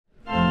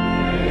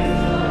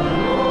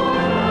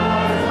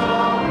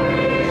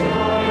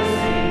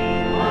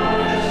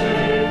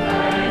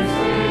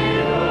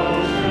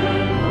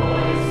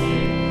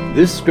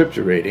This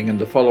scripture reading and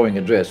the following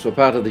address were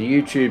part of the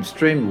YouTube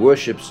streamed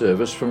worship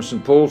service from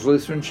St Paul's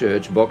Lutheran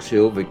Church, Box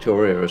Hill,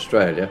 Victoria,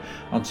 Australia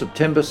on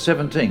September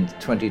 17th,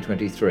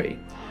 2023.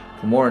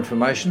 For more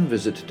information,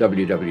 visit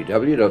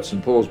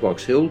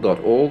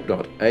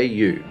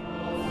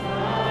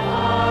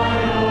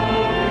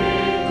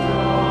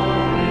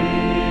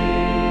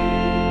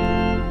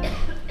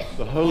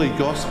The Holy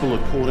Gospel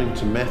according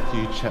to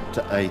Matthew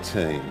chapter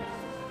 18.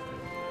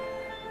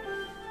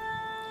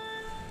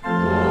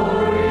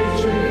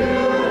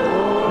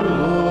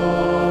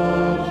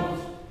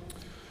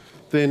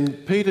 Then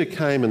Peter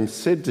came and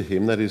said to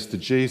him, that is to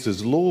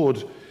Jesus,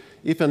 "Lord,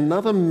 if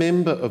another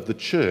member of the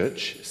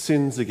church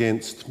sins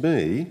against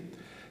me,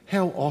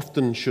 how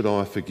often should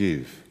I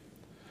forgive?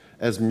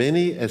 As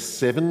many as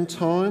 7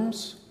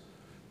 times?"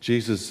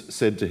 Jesus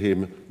said to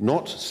him,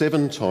 "Not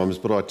 7 times,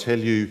 but I tell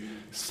you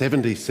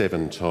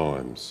 77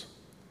 times.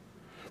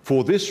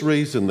 For this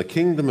reason, the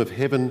kingdom of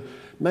heaven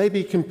may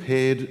be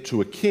compared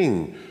to a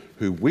king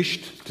who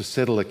wished to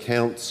settle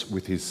accounts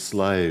with his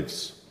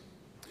slaves.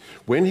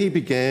 When he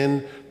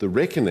began the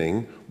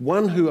reckoning,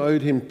 one who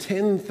owed him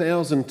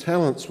 10,000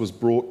 talents was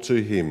brought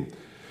to him,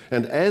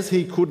 and as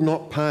he could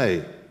not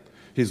pay,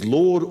 his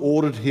lord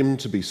ordered him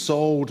to be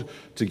sold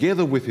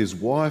together with his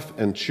wife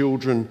and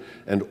children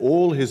and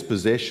all his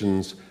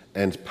possessions,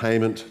 and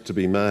payment to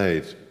be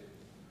made.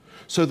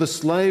 So the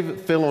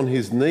slave fell on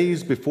his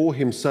knees before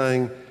him,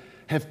 saying,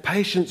 'Have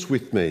patience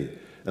with me,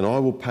 and I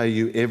will pay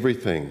you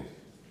everything.'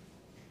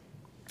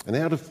 And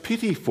out of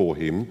pity for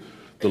him,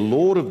 the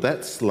lord of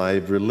that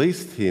slave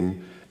released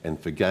him and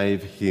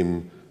forgave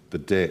him the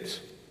debt.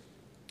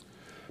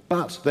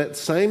 But that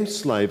same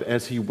slave,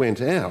 as he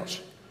went out,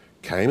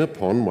 came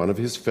upon one of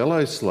his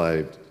fellow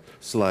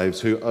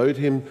slaves who owed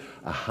him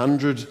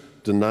 100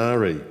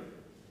 denarii.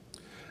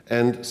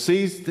 And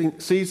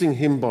seizing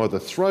him by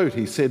the throat,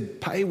 he said,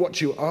 'Pay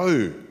what you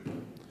owe.'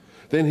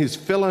 Then his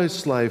fellow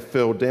slave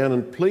fell down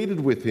and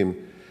pleaded with him,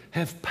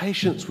 'Have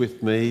patience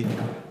with me,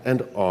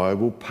 and I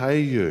will pay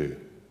you.'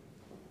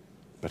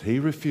 But he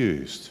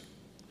refused.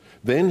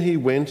 Then he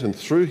went and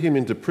threw him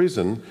into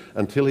prison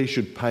until he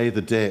should pay the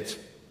debt.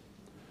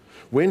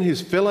 When his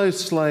fellow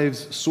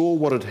slaves saw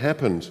what had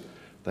happened,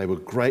 they were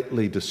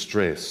greatly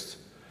distressed,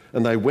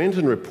 and they went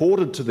and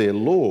reported to their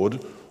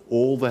lord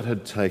all that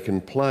had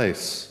taken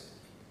place.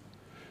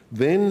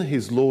 Then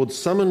his lord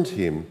summoned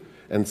him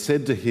and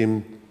said to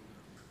him,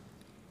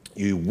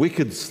 'You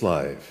wicked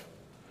slave,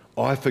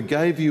 I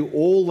forgave you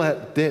all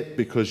that debt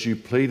because you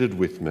pleaded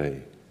with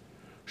me.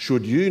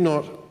 Should you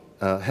not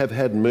have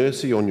had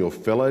mercy on your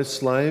fellow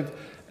slave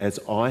as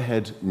I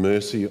had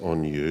mercy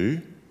on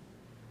you?'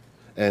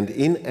 And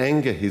in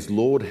anger his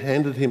lord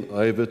handed him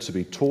over to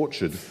be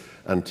tortured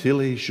until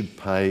he should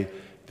pay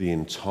the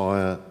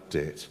entire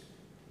debt.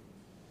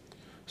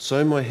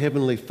 So my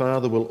heavenly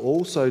Father will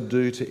also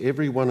do to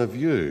every one of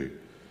you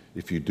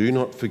if you do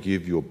not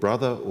forgive your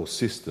brother or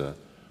sister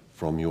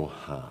from your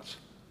heart."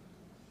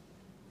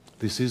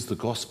 This is the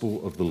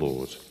gospel of the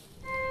Lord.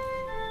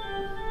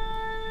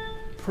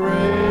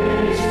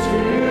 Praise to you,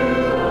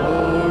 O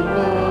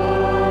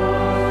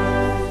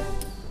Lord.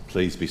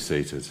 Please be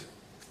seated.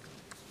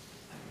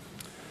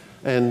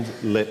 And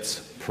let's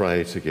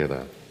pray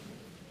together.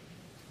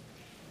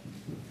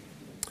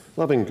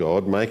 Loving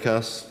God, make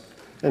us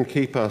and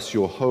keep us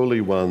your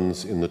holy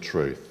ones in the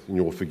truth, in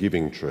your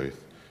forgiving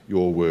truth.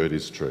 Your word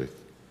is truth.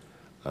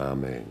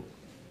 Amen.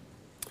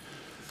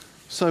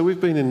 So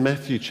we've been in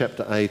Matthew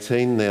chapter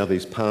 18 now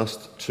these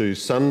past 2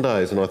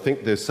 Sundays, and I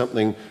think there's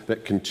something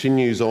that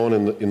continues on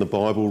in the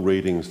Bible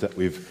readings that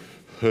we've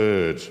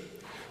heard.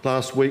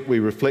 Last week we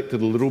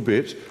reflected a little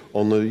bit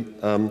on the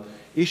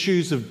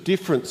issues of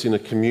difference in a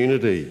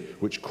community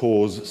which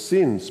cause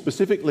sin,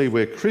 specifically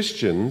where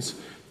Christians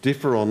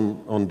differ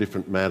on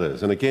different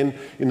matters. And again,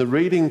 in the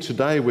reading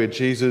today where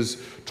Jesus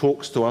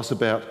talks to us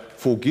about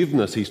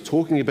forgiveness, he's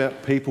talking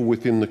about people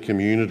within the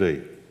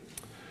community.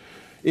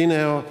 In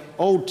our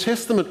Old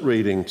Testament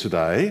reading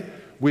today,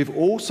 we've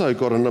also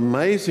got an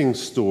amazing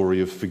story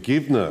of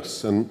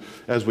forgiveness. And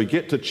as we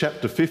get to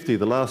chapter 50,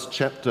 the last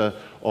chapter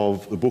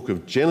of the book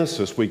of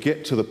Genesis, we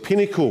get to the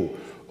pinnacle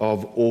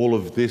of all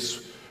of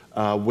this,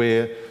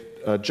 where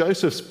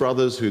Joseph's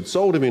brothers, who'd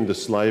sold him into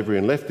slavery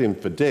and left him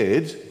for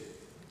dead,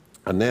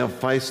 are now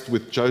faced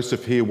with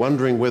Joseph here,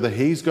 wondering whether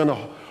he's going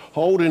to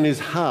hold in his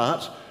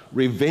heart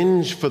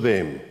revenge for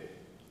them.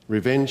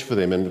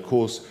 And of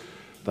course,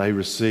 they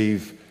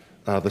receive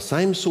the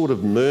same sort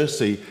of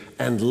mercy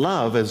and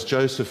love as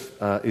Joseph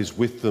is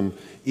with them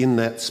in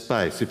that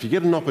space. If you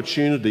get an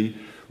opportunity,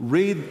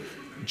 read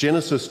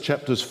Genesis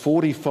chapters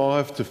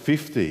 45 to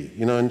 50.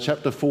 You know, in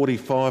chapter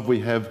 45 we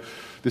have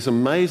this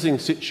amazing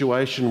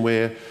situation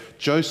where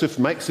Joseph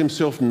makes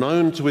himself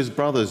known to his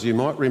brothers. You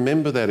might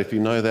remember that if you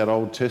know that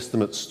Old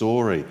Testament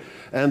story.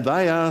 And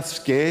they are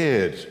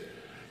scared.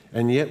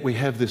 And yet we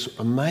have this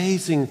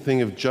amazing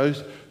thing of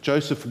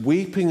Joseph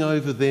weeping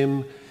over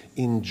them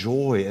in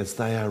joy as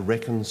they are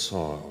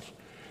reconciled.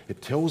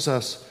 It tells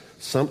us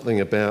something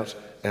about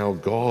our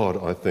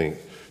God, I think.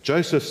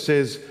 Joseph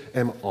says,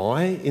 "Am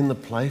I in the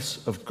place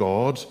of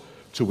God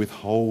to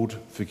withhold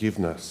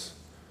forgiveness.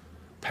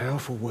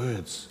 Powerful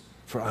words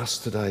for us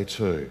today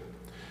too.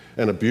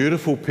 And a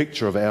beautiful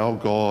picture of our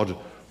God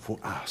for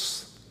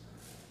us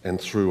and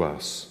through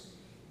us.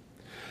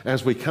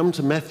 As we come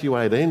to Matthew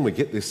 18, we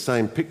get this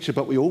same picture,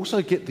 but we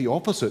also get the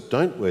opposite,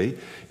 don't we,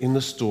 in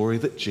the story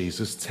that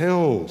Jesus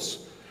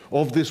tells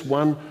of this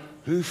one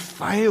who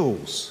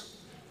fails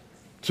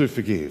to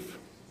forgive.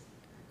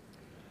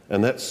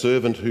 And that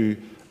servant who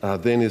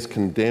then is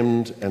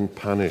condemned and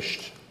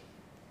punished.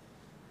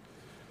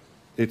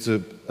 It's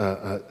a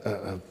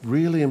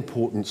really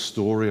important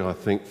story, I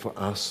think, for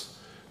us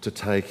to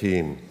take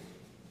in.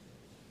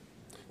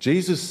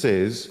 Jesus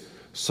says,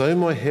 "So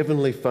my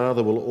heavenly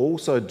Father will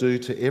also do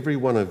to every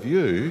one of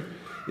you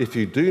if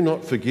you do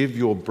not forgive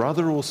your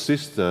brother or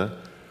sister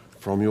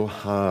from your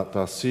heart."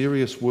 They're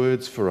serious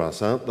words for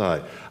us, aren't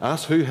they?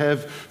 Us who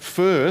have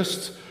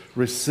first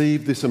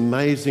received this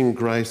amazing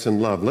grace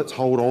and love. Let's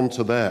hold on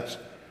to that.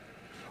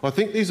 I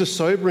think these are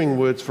sobering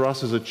words for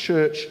us as a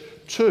church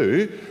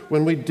too,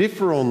 when we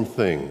differ on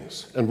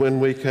things and when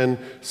we can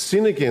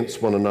sin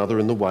against one another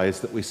in the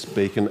ways that we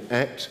speak and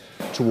act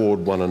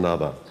toward one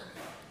another.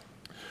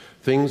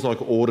 Things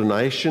like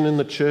ordination in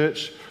the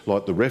church,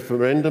 like the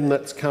referendum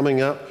that's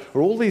coming up,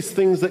 are all these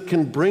things that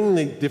can bring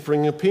the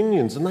differing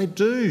opinions, and they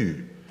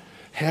do.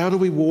 How do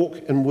we walk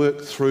and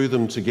work through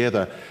them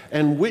together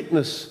and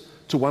witness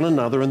to one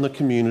another and the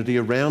community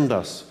around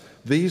us?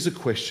 These are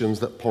questions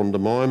that ponder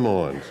my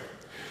mind.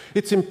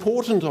 It's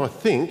important, I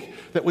think,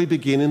 that we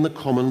begin in the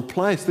common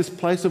place, this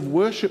place of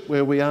worship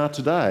where we are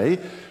today,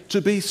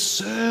 to be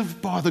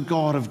served by the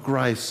God of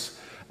grace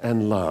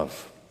and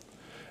love.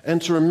 And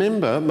to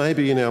remember,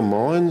 maybe in our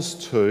minds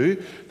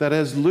too, that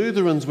as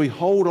Lutherans we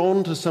hold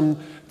on to some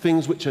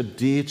things which are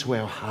dear to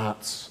our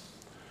hearts,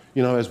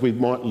 you know, as we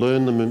might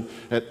learn them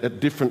at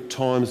different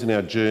times in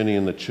our journey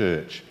in the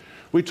church.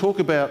 We talk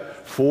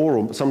about 4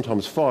 or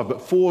sometimes 5,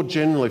 but 4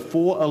 generally,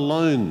 4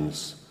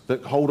 alones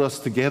that hold us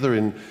together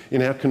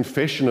in our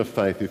confession of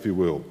faith, if you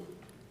will.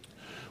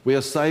 We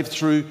are saved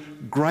through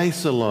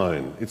grace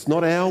alone. It's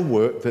not our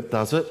work that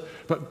does it,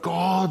 but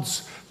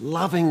God's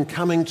loving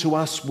coming to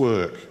us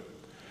work,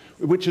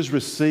 which is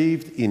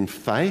received in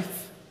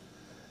faith.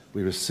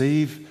 We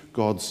receive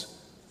God's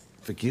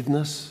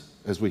forgiveness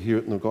as we hear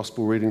it in the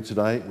gospel reading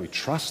today. We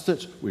trust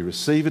it, we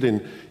receive it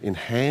in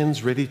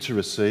hands ready to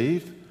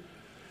receive,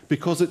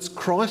 because it's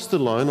Christ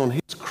alone on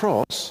his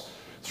cross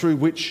through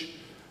which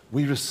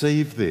we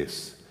receive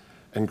this,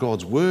 and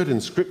God's word in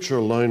Scripture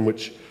alone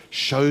which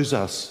shows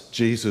us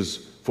Jesus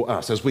for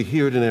us, as we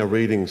hear it in our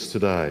readings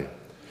today.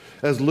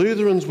 As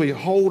Lutherans, we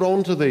hold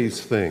on to these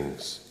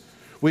things.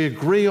 We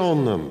agree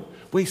on them.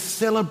 We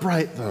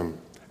celebrate them,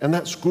 and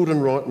that's good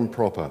and right and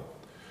proper.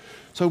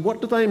 So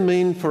what do they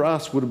mean for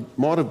us?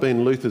 Might have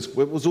been Luther's,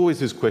 it was always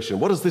his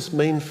question, what does this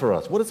mean for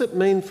us? What does it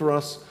mean for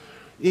us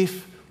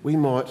if we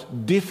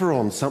might differ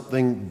on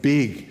something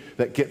big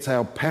that gets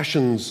our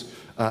passions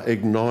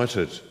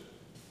ignited?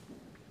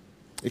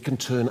 It can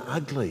turn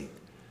ugly,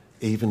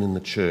 even in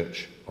the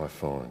church, I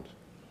find.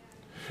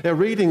 Our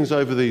readings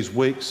over these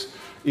weeks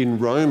in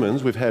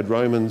Romans, we've had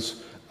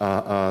Romans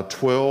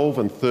 12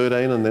 and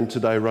 13, and then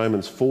today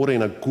Romans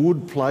 14, are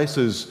good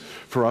places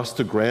for us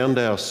to ground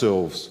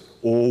ourselves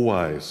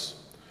always.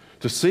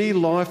 To see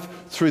life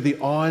through the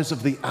eyes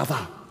of the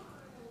other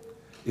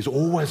is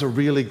always a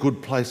really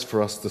good place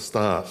for us to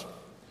start.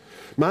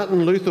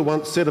 Martin Luther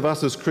once said of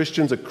us as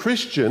Christians, a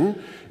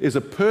Christian is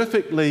a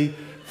perfectly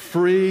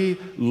free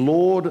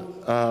Lord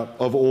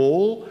of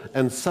all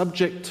and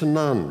subject to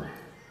none.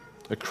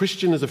 A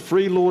Christian is a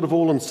free Lord of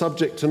all and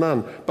subject to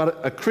none, but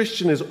a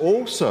Christian is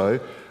also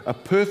a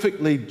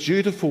perfectly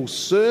dutiful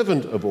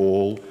servant of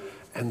all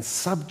and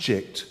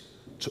subject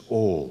to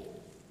all.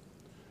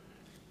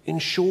 In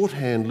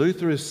shorthand,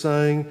 Luther is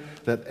saying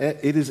that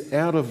it is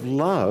out of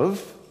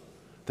love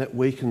that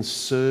we can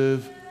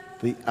serve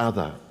the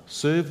other,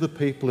 serve the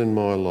people in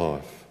my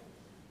life.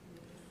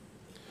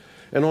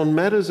 And on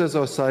matters, as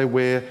I say,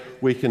 where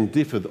we can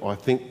differ, I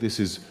think this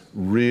is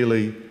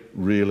really,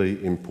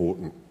 really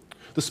important.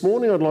 This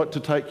morning I'd like to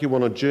take you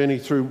on a journey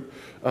through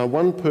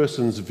one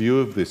person's view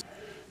of this.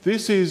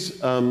 This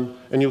is, and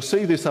you'll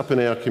see this up in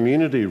our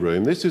community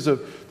room, this is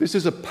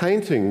a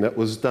painting that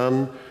was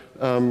done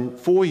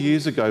 4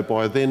 years ago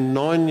by a then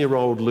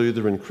 9-year-old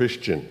Lutheran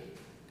Christian.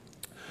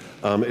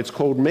 It's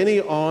called Many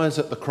Eyes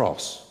at the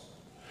Cross.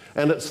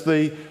 And it's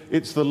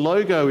the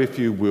logo, if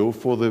you will,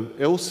 for the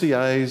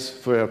LCA's,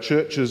 for our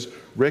church's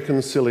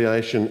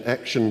Reconciliation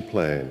Action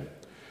Plan.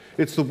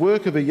 It's the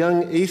work of a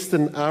young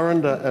Eastern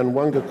Aranda and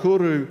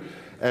Wangakuru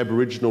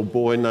Aboriginal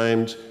boy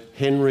named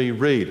Henry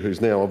Reid, who's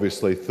now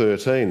obviously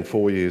 13,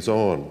 4 years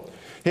on.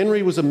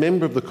 Henry was a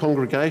member of the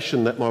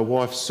congregation that my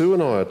wife Sue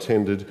and I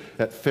attended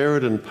at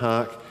Ferryden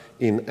Park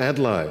in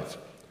Adelaide.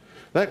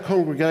 That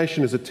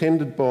congregation is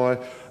attended by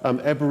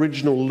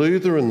Aboriginal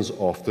Lutherans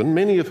often,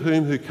 many of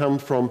whom come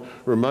from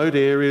remote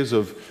areas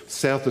of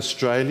South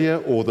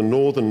Australia or the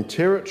Northern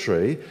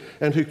Territory,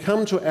 and who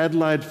come to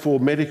Adelaide for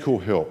medical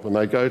help, and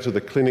they go to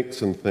the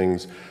clinics and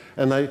things,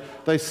 and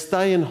they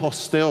stay in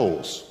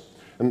hostels.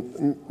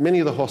 And many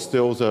of the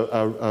hostels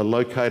are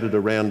located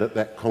around at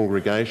that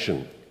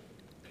congregation.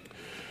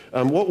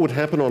 What would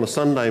happen on a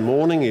Sunday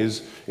morning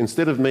is,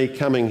 instead of me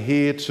coming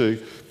here to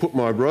put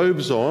my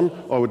robes on,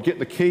 I would get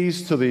the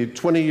keys to the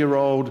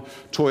 20-year-old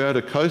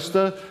Toyota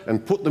Coaster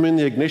and put them in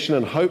the ignition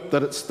and hope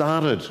that it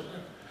started.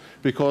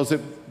 Because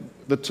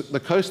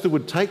the coaster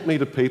would take me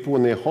to people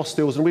in their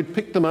hostels and we'd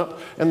pick them up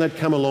and they'd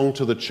come along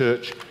to the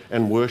church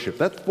and worship.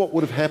 That's what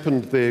would have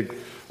happened there.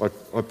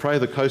 I pray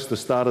the coaster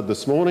started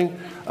this morning.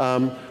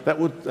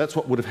 That's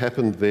what would have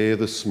happened there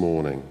this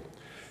morning.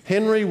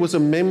 Henry was a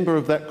member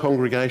of that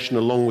congregation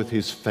along with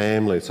his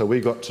family, so we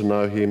got to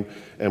know him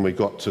and we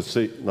got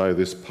to know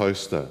this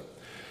poster.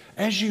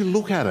 As you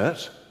look at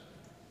it,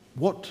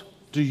 what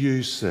do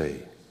you see?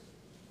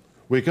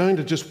 We're going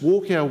to just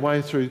walk our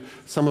way through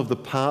some of the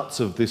parts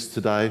of this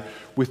today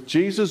with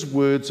Jesus'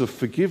 words of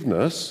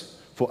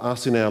forgiveness for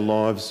us in our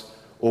lives,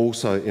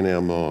 also in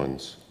our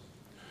minds.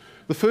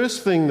 The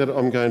first thing that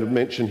I'm going to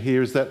mention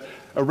here is that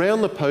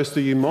around the poster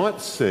you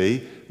might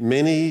see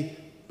many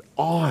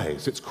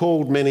eyes. It's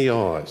called Many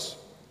Eyes.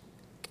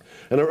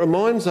 And it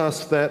reminds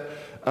us that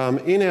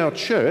in our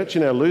church,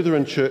 in our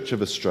Lutheran Church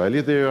of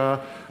Australia, there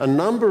are a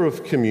number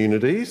of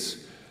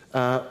communities,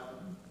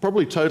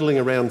 probably totalling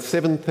around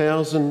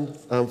 7,000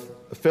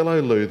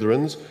 fellow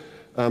Lutherans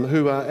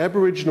who are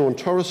Aboriginal and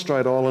Torres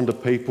Strait Islander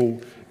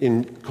people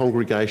in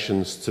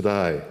congregations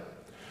today.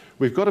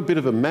 We've got a bit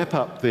of a map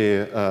up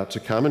there to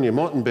come, and you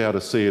mightn't be able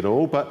to see it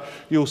all, but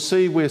you'll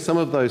see where some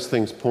of those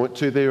things point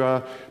to. There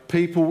are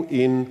people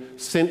in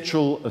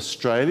Central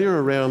Australia,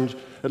 around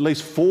at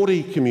least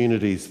 40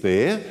 communities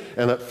there,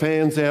 and it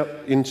fans out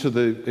into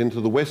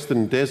the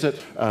Western Desert,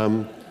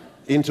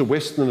 into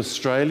Western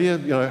Australia.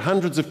 You know,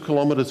 hundreds of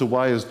kilometres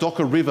away is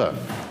Docker River,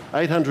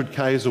 800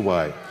 k's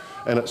away,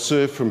 and it's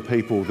served from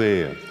people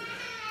there.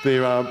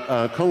 There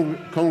are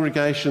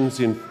congregations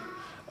in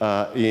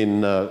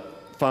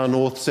far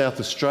north South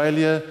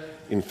Australia,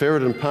 in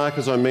Ferryden Park,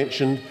 as I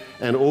mentioned,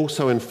 and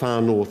also in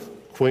far north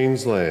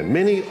Queensland.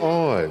 Many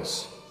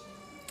eyes.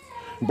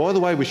 By the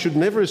way, we should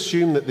never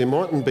assume that there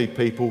mightn't be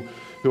people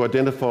who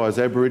identify as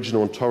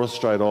Aboriginal and Torres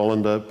Strait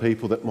Islander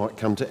people that might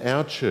come to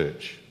our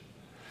church.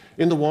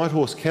 In the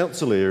Whitehorse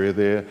Council area,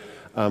 there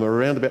are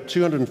around about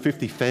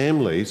 250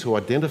 families who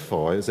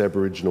identify as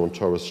Aboriginal and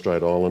Torres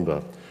Strait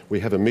Islander.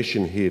 We have a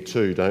mission here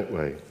too, don't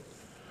we?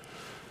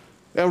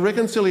 Our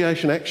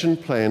Reconciliation Action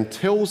Plan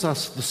tells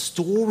us the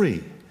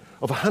story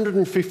of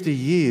 150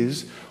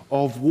 years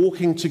of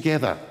walking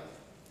together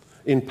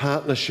in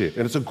partnership.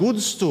 And it's a good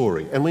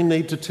story, and we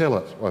need to tell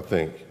it, I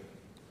think.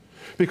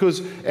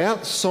 Because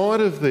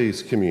outside of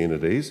these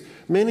communities,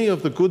 many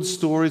of the good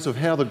stories of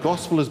how the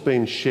gospel has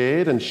been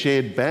shared and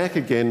shared back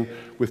again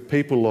with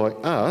people like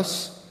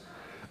us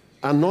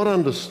are not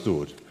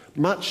understood,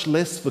 much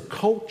less the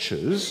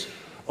cultures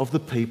of the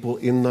people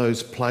in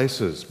those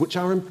places, which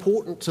are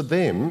important to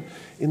them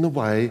in the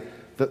way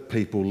that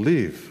people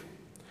live.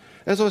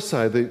 As I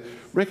say, the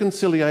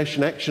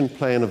Reconciliation Action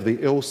Plan of the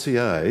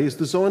LCA is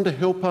designed to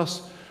help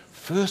us,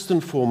 first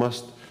and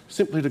foremost,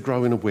 simply to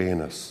grow in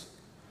awareness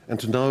and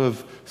to know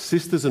of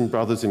sisters and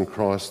brothers in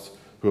Christ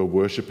who are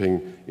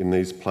worshipping in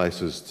these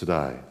places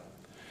today.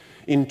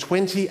 In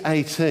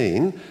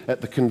 2018, at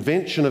the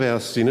convention of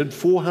our synod,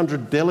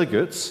 400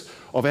 delegates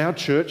of our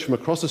church from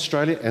across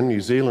Australia and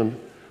New Zealand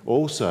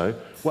also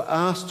were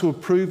asked to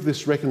approve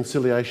this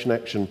Reconciliation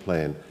Action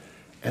Plan,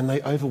 and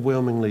they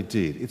overwhelmingly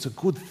did. It's a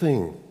good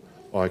thing,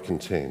 I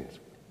contend.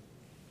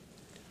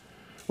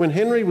 When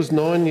Henry was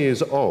 9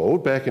 years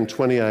old, back in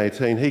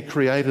 2018, he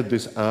created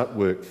this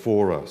artwork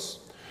for us.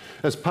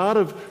 As part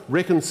of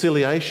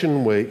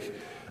Reconciliation Week,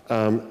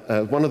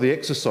 one of the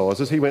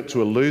exercises, he went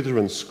to a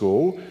Lutheran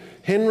school.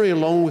 Henry,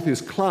 along with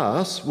his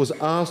class, was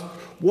asked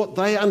what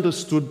they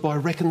understood by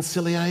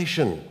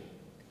reconciliation.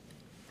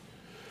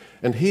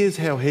 And here's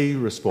how he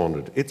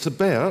responded. It's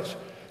about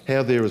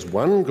how there is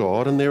one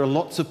God and there are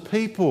lots of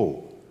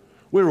people.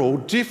 We're all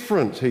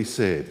different, he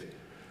said.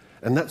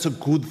 And that's a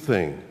good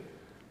thing,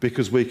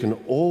 because we can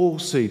all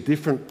see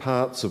different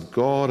parts of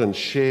God and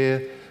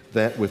share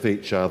that with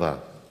each other.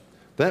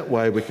 That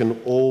way we can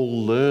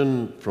all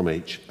learn from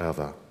each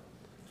other.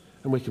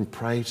 And we can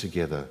pray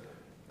together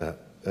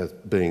as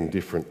being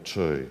different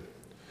too.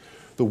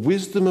 The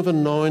wisdom of a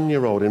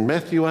 9-year-old. In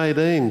Matthew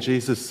 18,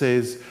 Jesus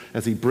says,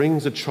 as he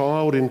brings a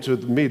child into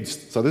the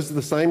midst, so this is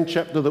the same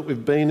chapter that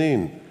we've been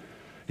in,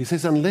 he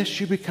says, unless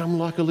you become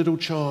like a little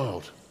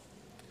child.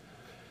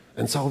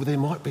 And so there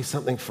might be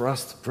something for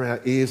us, for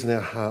our ears and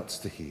our hearts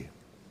to hear.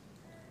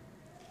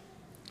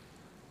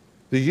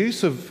 The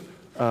use of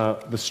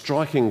the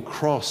striking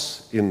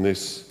cross in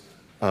this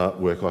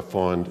artwork I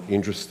find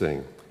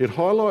interesting. It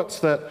highlights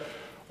that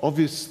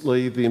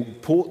obviously the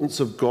importance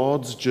of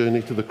God's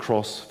journey to the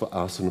cross for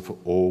us and for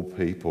all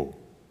people.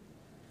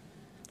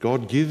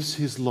 God gives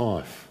his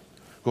life.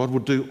 God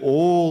would do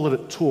all that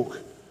it took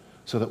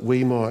so that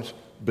we might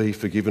be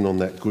forgiven on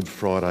that Good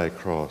Friday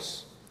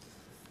cross.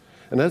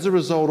 And as a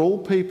result, all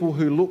people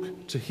who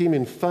look to him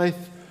in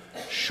faith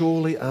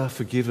surely are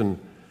forgiven,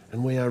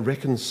 and we are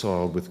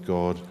reconciled with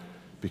God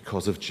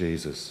because of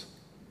Jesus.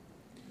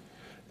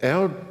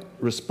 our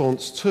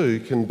response too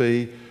can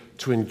be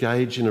to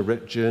engage in a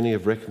journey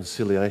of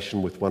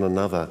reconciliation with one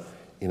another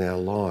in our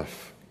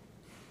life.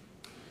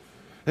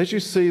 As you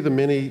see the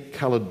many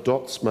coloured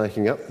dots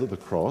making up the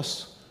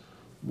cross,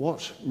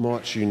 what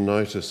might you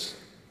notice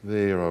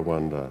there, I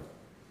wonder?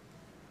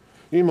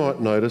 You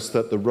might notice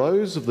that the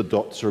rows of the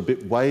dots are a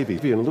bit wavy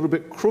and a little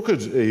bit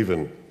crooked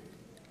even.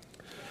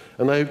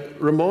 And they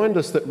remind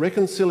us that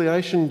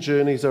reconciliation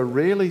journeys are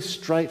rarely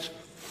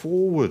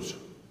straightforward.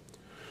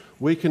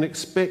 We can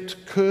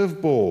expect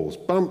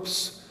curveballs,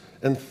 bumps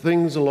and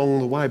things along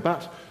the way,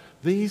 but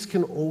these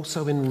can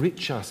also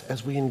enrich us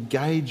as we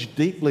engage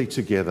deeply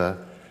together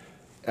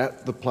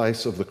at the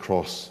place of the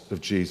cross of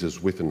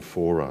Jesus with and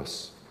for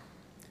us.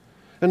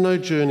 And no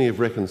journey of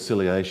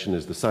reconciliation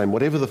is the same,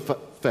 whatever the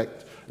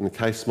fact and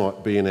case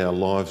might be in our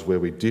lives where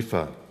we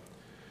differ.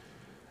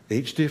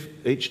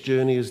 Each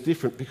journey is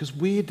different because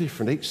we're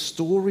different. Each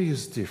story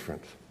is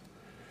different.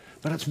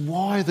 But it's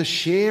why the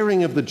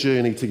sharing of the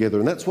journey together,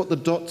 and that's what the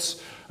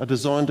dots are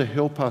designed to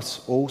help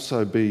us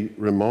also be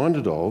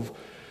reminded of,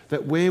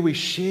 that where we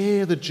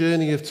share the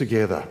journey of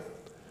together,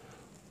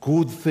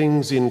 good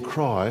things in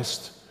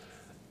Christ,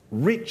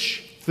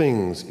 rich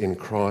things in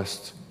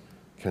Christ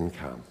can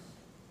come.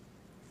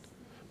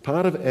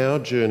 Part of our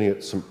journey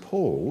at St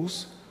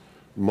Paul's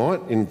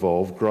might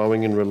involve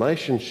growing in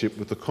relationship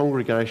with the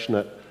congregation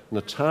at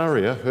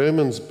Nataria,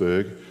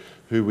 Hermannsburg,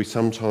 who we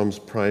sometimes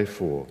pray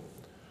for.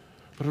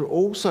 But it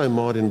also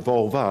might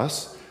involve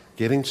us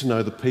getting to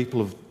know the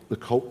people of the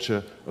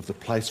culture of the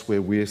place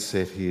where we're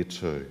set here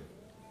too.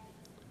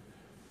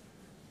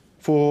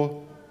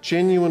 For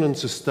genuine and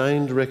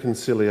sustained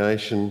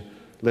reconciliation,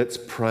 let's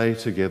pray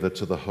together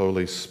to the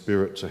Holy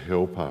Spirit to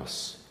help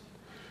us.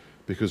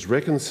 Because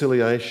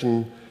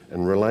reconciliation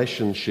and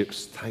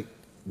relationships take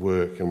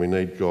work and we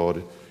need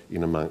God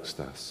in amongst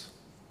us.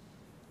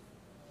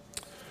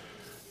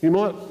 You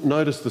might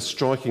notice the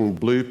striking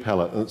blue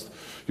palette, and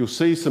you'll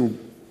see some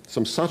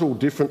subtle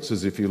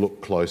differences if you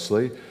look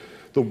closely.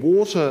 The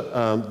water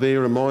there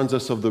reminds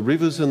us of the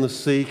rivers and the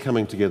sea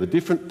coming together,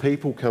 different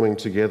people coming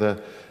together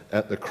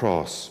at the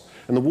cross.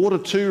 And the water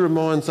too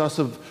reminds us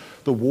of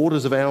the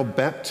waters of our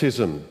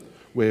baptism,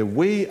 where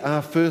we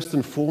are first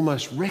and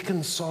foremost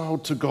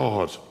reconciled to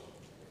God.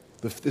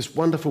 This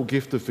wonderful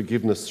gift of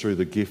forgiveness through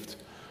the gift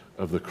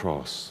of the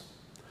cross.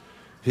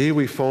 Here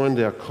we find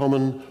our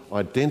common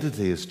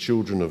identity as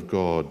children of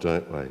God,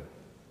 don't we?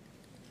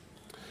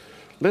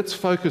 Let's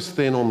focus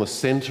then on the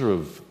centre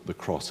of the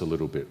cross a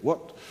little bit.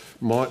 What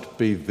might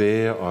be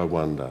there, I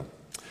wonder?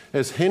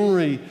 As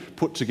Henry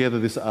put together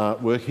this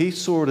artwork, he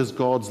saw it as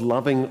God's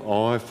loving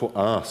eye for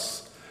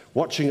us,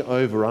 watching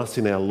over us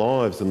in our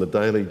lives and the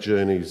daily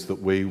journeys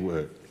that we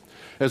work.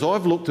 As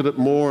I've looked at it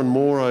more and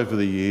more over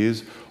the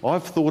years,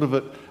 I've thought of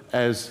it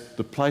as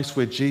the place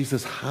where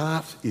Jesus'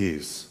 heart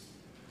is,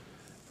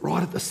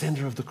 right at the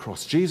centre of the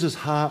cross. Jesus'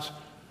 heart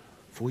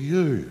for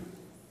you.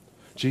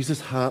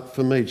 Jesus' heart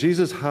for me.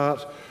 Jesus'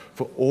 heart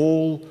for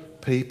all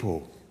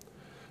people.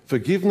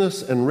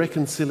 Forgiveness and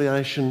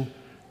reconciliation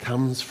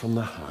comes from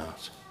the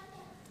heart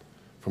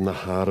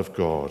of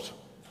God.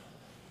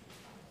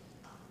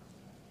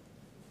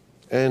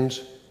 And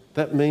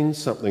that means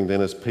something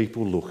then as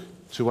people look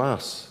to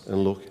us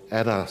and look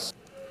at us.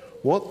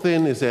 What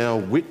then is our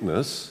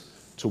witness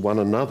to one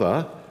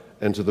another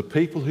and to the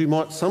people who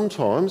might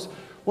sometimes,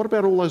 what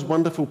about all those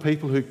wonderful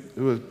people who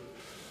were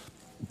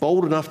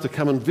bold enough to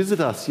come and visit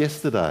us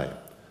yesterday?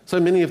 So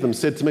many of them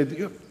said to me,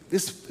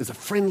 this is a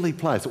friendly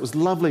place. It was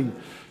lovely,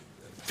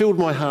 filled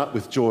my heart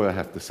with joy, I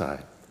have to say.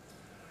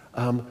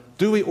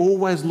 Do we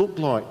always look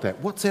like that?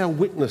 What's our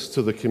witness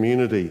to the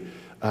community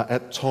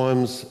at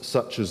times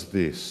such as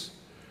this?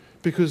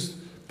 Because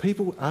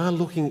people are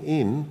looking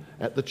in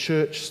at the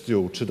church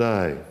still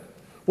today.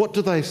 What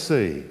do they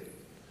see?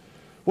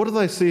 What do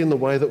they see in the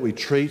way that we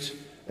treat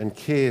and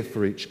care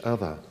for each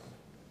other?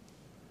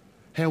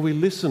 How we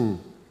listen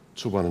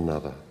to one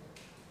another?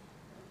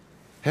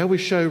 How we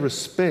show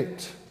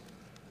respect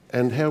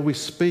and how we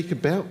speak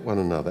about one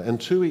another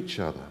and to each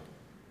other?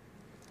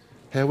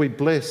 How we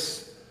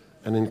bless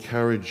and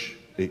encourage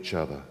each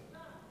other?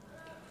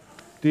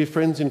 Dear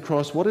friends in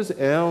Christ, what is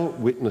our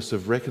witness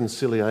of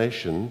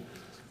reconciliation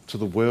to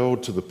the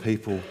world, to the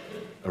people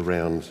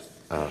around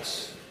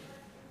us?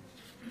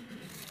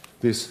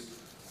 This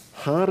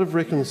heart of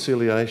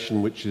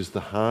reconciliation, which is the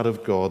heart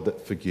of God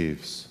that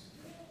forgives.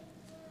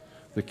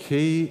 The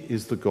key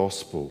is the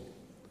gospel,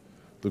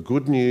 the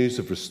good news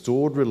of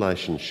restored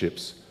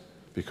relationships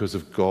because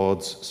of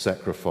God's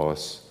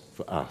sacrifice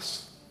for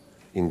us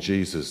in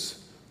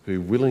Jesus,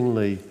 who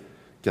willingly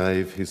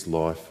gave his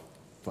life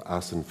for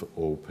us and for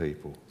all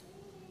people.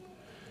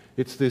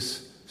 It's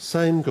this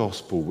same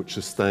gospel which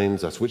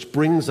sustains us, which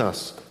brings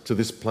us to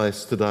this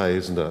place today,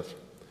 isn't it?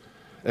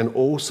 And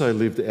also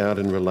lived out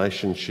in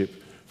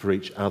relationship for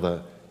each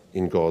other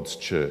in God's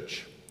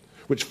church,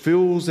 which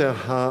fills our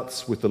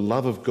hearts with the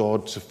love of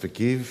God to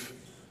forgive,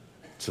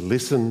 to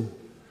listen,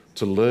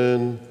 to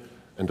learn,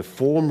 and to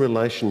form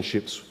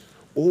relationships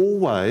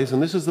always,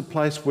 and this is the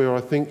place where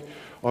I think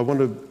I want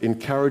to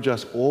encourage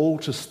us all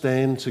to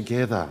stand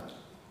together,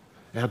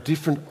 our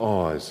different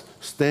eyes,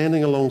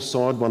 standing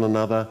alongside one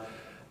another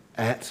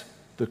at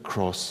the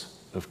cross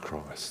of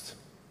Christ.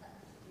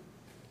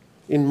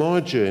 In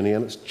my journey,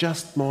 and it's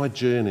just my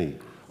journey,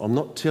 I'm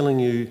not telling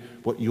you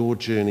what your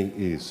journey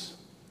is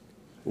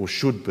or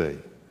should be.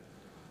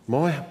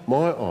 My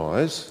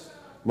eyes,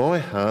 my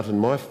heart and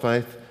my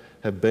faith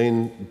have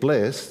been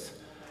blessed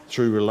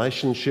through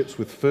relationships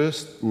with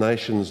First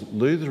Nations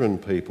Lutheran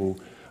people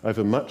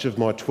over much of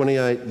my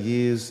 28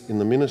 years in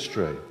the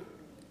ministry.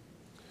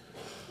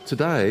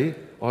 Today,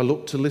 I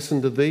look to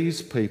listen to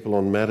these people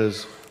on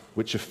matters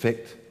which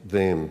affect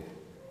them.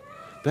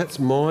 That's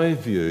my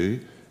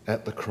view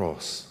at the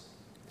cross.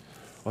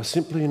 I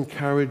simply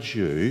encourage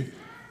you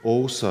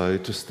also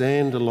to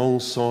stand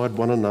alongside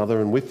one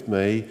another and with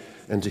me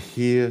and to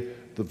hear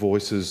the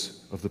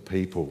voices of the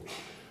people.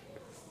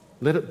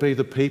 Let it be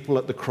the people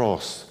at the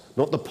cross,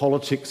 not the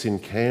politics in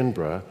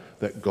Canberra,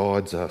 that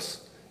guides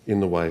us in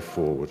the way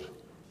forward.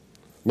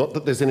 Not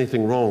that there's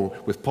anything wrong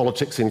with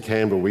politics in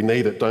Canberra. We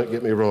need it, don't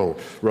get me wrong.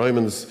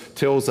 Romans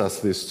tells us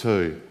this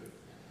too.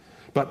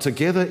 But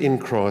together in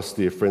Christ,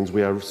 dear friends,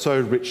 we are so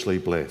richly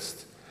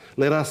blessed.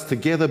 Let us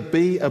together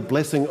be a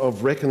blessing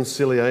of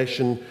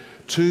reconciliation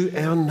to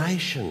our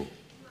nation.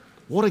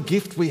 What a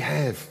gift we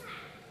have.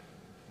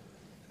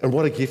 And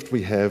what a gift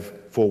we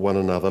have for one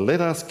another. Let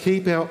us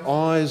keep our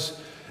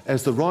eyes,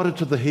 as the writer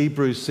to the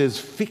Hebrews says,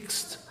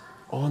 fixed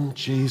on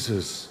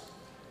Jesus,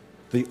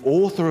 the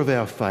author of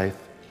our faith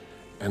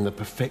and the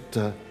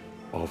perfecter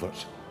of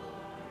it.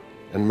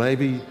 And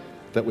maybe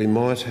that we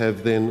might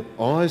have then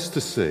eyes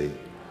to see,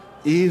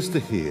 ears to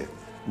hear,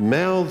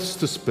 mouths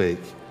to speak,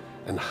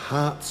 and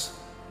hearts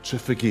to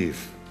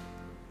forgive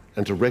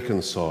and to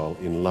reconcile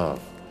in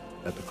love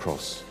at the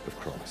cross of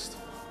Christ.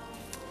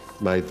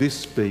 May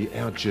this be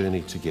our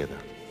journey together.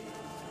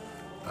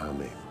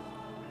 Amen.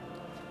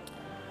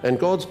 And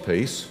God's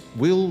peace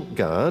will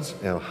guard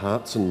our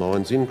hearts and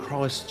minds in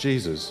Christ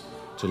Jesus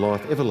to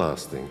life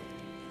everlasting.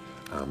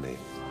 Amen.